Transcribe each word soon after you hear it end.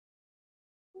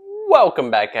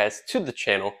Welcome back, guys, to the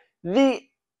channel, the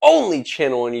only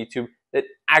channel on YouTube that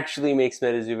actually makes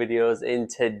Metazoo videos. And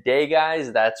today,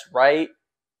 guys, that's right,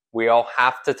 we all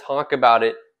have to talk about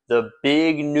it. The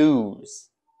big news.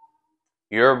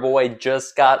 Your boy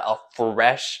just got a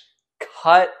fresh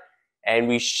cut, and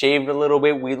we shaved a little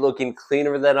bit. We looking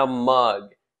cleaner than a mug.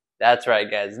 That's right,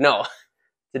 guys. No,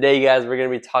 today, guys, we're going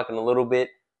to be talking a little bit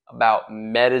about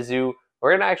Metazoo.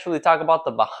 We're going to actually talk about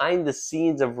the behind the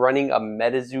scenes of running a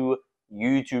Metazoo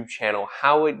YouTube channel,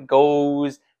 how it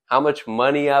goes, how much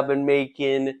money I've been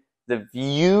making, the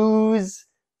views,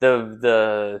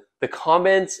 the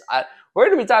comments. We're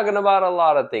going to be talking about a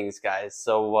lot of things, guys.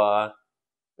 So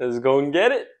let's go and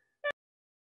get it.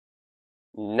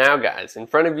 Now, guys, in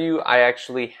front of you, I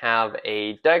actually have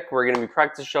a deck. We're going to be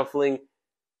practice shuffling,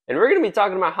 and we're going to be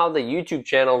talking about how the YouTube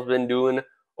channel has been doing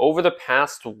over the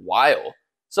past while.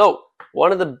 So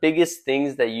one of the biggest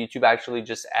things that YouTube actually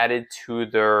just added to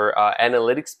their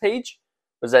analytics page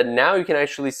was that now you can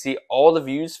actually see all the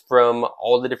views from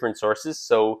all the different sources.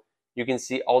 So you can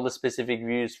see all the specific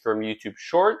views from YouTube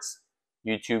Shorts,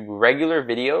 YouTube regular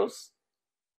videos,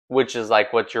 which is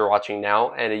like what you're watching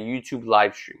now, and a YouTube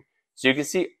live stream. So you can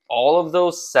see all of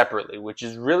those separately, which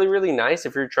is really, really nice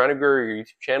if you're trying to grow your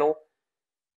YouTube channel.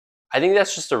 I think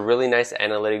that's just a really nice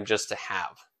analytic just to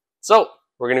have. So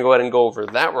we're going to go ahead and go over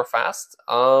that real fast.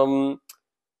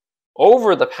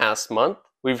 Over the past month,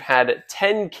 we've had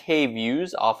 10K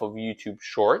views off of YouTube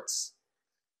Shorts,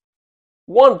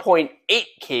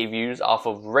 1.8K views off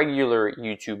of regular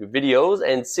YouTube videos,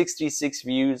 and 66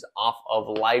 views off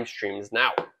of live streams.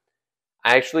 Now,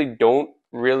 I actually don't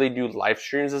really do live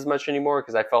streams as much anymore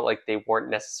because I felt like they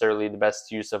weren't necessarily the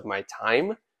best use of my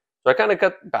time. So I kind of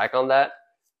cut back on that.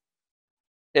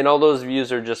 And all those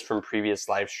views are just from previous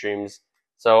live streams.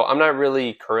 So I'm not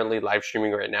really currently live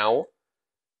streaming right now.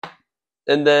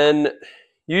 And then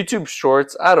YouTube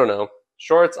Shorts, I don't know.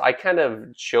 Shorts, I kind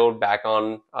of chilled back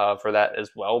on for that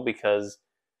as well because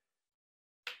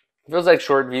it feels like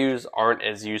short views aren't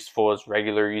as useful as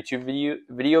regular YouTube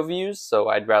video views. So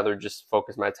I'd rather just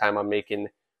focus my time on making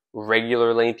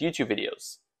regular length YouTube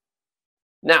videos.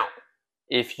 Now,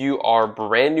 if you are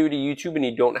brand new to YouTube and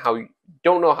you don't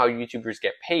know how YouTubers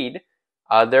get paid,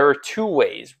 there are two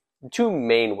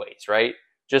main ways, right?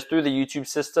 Just through the YouTube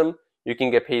system, you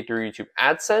can get paid through YouTube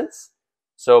AdSense.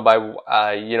 So by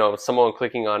someone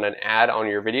clicking on an ad on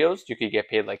your videos, you could get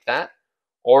paid like that.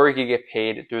 Or you could get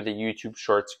paid through the YouTube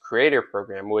Shorts Creator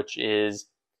Program, which is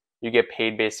you get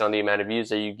paid based on the amount of views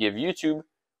that you give YouTube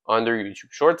on their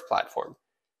YouTube Shorts platform.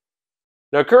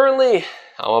 Now, currently,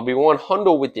 I'll be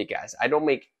 100 with you guys. I don't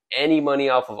make any money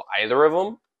off of either of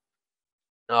them.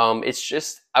 It's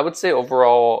just, I would say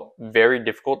overall, very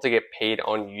difficult to get paid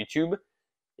on YouTube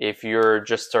if you're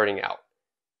just starting out.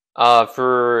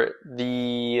 For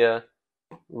the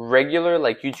regular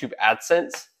like YouTube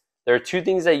AdSense, there are two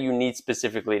things that you need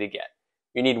specifically to get.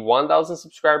 You need 1,000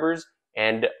 subscribers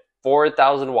and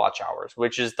 4,000 watch hours,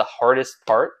 which is the hardest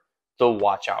part, the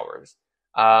watch hours.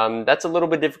 That's a little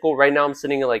bit difficult. Right now I'm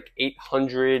sitting at like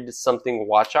 800 something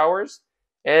watch hours.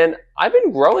 And I've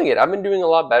been growing it. I've been doing a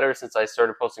lot better since I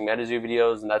started posting Metazoo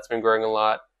videos, and that's been growing a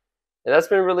lot. And that's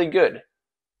been really good.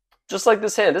 Just like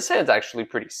this hand. This hand's actually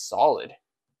pretty solid.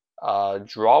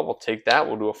 Draw, we'll take that.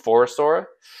 We'll do a Forest Aura.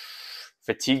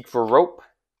 Fatigue for rope.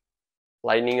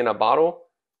 Lightning in a bottle.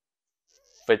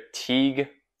 Fatigue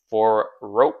for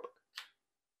rope.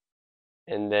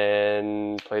 And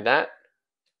then play that.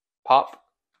 Pop,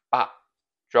 pop,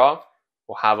 draw.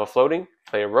 We'll have a floating.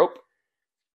 Play a rope.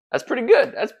 That's pretty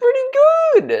good. That's pretty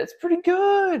good. That's pretty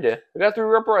good. We got 3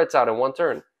 rope rights out in one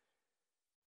turn.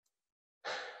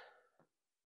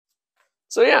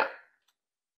 So yeah.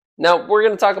 Now we're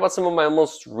going to talk about some of my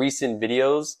most recent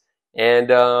videos. And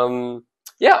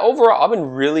yeah, overall, I've been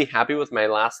really happy with my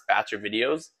last batch of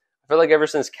videos. I feel like ever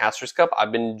since Caster's Cup,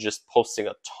 I've been just posting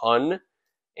a ton.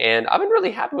 And I've been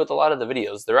really happy with a lot of the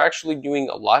videos. They're actually doing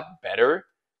a lot better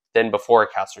than before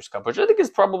Caster's Cup, which I think is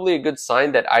probably a good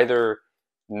sign that either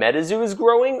Metazoo is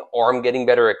growing or I'm getting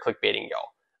better at clickbaiting y'all.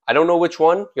 I don't know which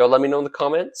one. Y'all let me know in the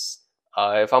comments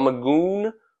if I'm a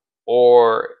goon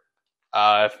or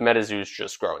if Metazoo is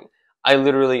just growing. I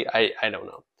don't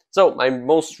know. So my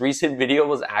most recent video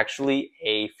was actually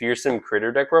a Fearsome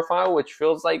Critter Deck profile, which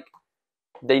feels like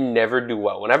they never do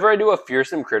well. Whenever I do a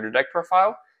Fearsome Critter Deck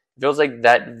profile, it feels like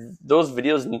those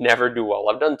videos never do well.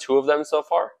 I've done 2 of them so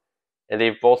far, and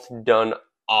they've both done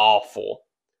awful.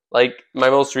 Like my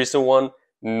most recent one,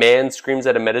 Man Screams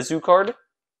at a Metazoo card,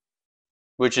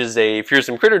 which is a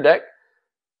Fearsome Critter deck.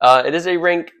 It is a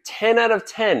rank 10 out of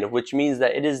 10, which means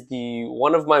that it is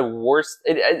one of my worst.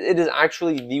 It is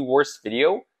actually the worst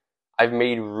video I've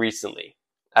made recently.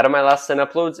 Out of my last 10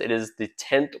 uploads, it is the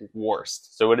 10th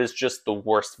worst. So it is just the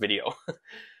worst video,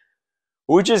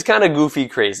 which is kind of goofy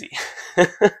crazy.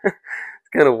 It's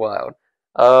kind of wild.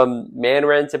 Man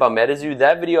rant about Metazoo.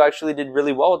 That video actually did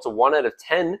really well. It's a 1 out of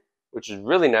 10, which is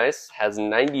really nice. Has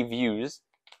 90 views.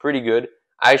 Pretty good.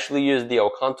 I actually used the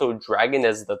Okanto Dragon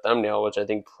as the thumbnail, which I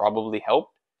think probably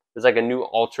helped. There's like a new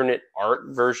alternate art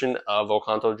version of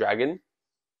Okanto Dragon.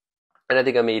 And I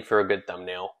think I made for a good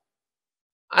thumbnail.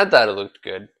 I thought it looked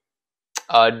good.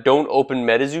 Don't open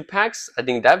Metazoo packs. I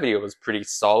think that video was pretty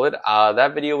solid.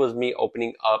 That video was me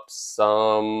opening up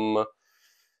some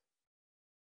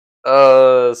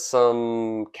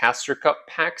Caster Cup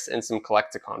packs and some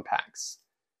Collecticon packs.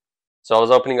 So I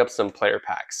was opening up some player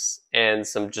packs and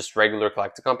some just regular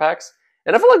Collecticon packs.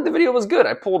 And I feel like the video was good.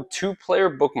 I pulled 2 player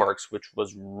bookmarks, which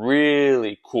was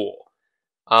really cool.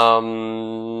 I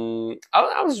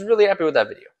was really happy with that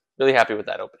video. Really happy with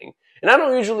that opening. And I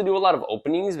don't usually do a lot of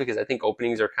openings because I think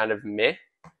openings are kind of meh.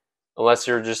 Unless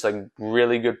you're just like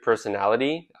really good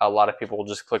personality, a lot of people will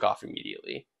just click off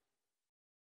immediately.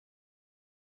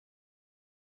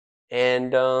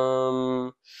 And I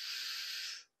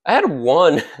had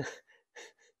one.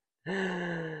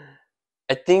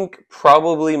 I think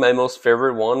probably my most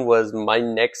favorite one was My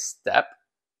Next Step,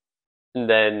 and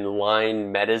then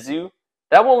Line Metazoo.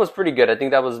 That one was pretty good. I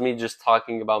think that was me just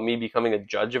talking about me becoming a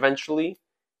judge eventually.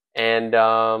 And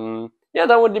yeah,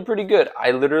 that one did pretty good.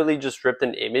 I literally just ripped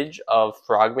an image of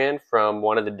Frogman from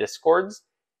one of the Discords,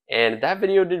 and that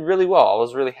video did really well. I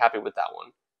was really happy with that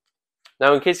one.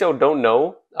 Now, in case y'all don't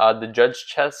know, the Judge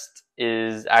Chest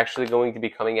is actually going to be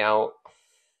coming out.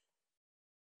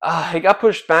 It got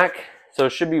pushed back, so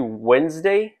it should be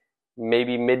Wednesday,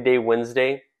 maybe midday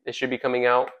Wednesday. It should be coming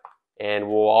out, and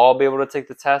we'll all be able to take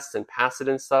the test and pass it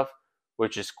and stuff,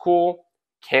 which is cool.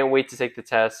 Can't wait to take the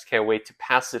test. Can't wait to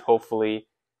pass it, hopefully.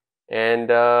 And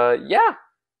yeah,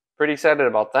 pretty excited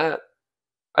about that.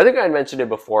 I think I mentioned it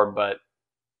before, but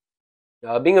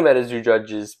being a Metazoo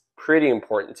judge is pretty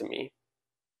important to me.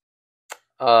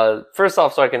 First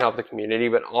off, so I can help the community,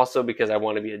 but also because I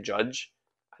want to be a judge.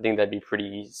 I think that'd be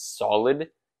pretty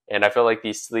solid. And I feel like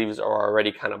these sleeves are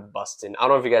already kind of busting. I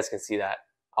don't know if you guys can see that.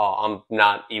 Oh, I'm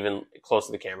not even close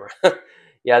to the camera.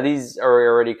 Yeah, these are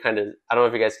already kind of, I don't know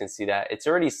if you guys can see that. It's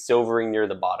already silvering near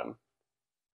the bottom.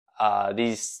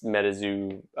 These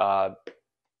Metazoo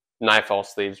Nightfall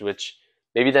sleeves, which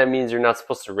maybe that means you're not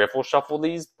supposed to riffle shuffle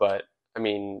these, but I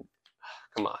mean,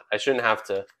 come on. I shouldn't have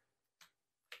to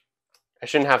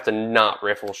not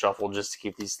riffle shuffle just to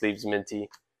keep these sleeves minty.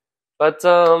 But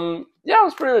yeah,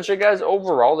 that's pretty much it, guys.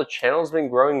 Overall, the channel's been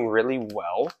growing really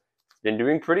well. It's been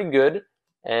doing pretty good.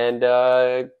 And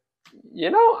you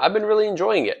know, I've been really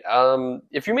enjoying it.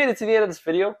 If you made it to the end of this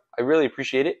video, I really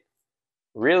appreciate it.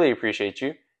 Really appreciate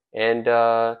you. And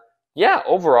yeah,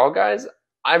 overall, guys,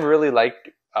 I've really liked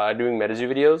doing Metazoo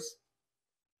videos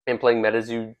and playing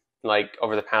Metazoo like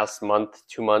over the past month,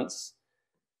 2 months.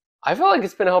 I feel like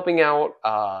it's been helping out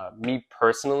me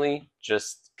personally,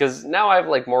 just because now I have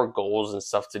like more goals and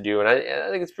stuff to do, and I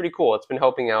think it's pretty cool. It's been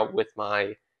helping out with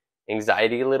my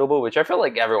anxiety a little bit, which I feel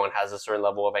like everyone has a certain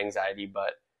level of anxiety,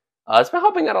 but it's been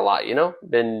helping out a lot, you know?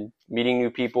 Been meeting new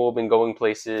people, been going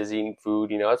places, eating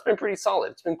food, you know? It's been pretty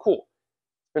solid. It's been cool.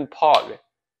 It's been Pog.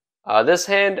 This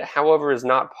hand, however, is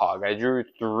not Pog. I drew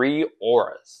 3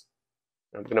 auras.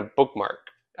 I'm going to bookmark.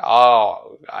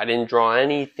 Oh, I didn't draw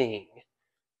anything.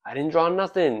 I didn't draw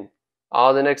nothing.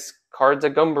 Oh, the next card's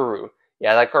a Gumbaroo.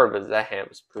 Yeah, that hand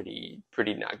was pretty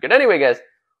not good. Anyway, guys,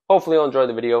 hopefully you'll enjoy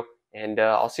the video, and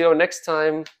I'll see you all next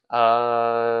time.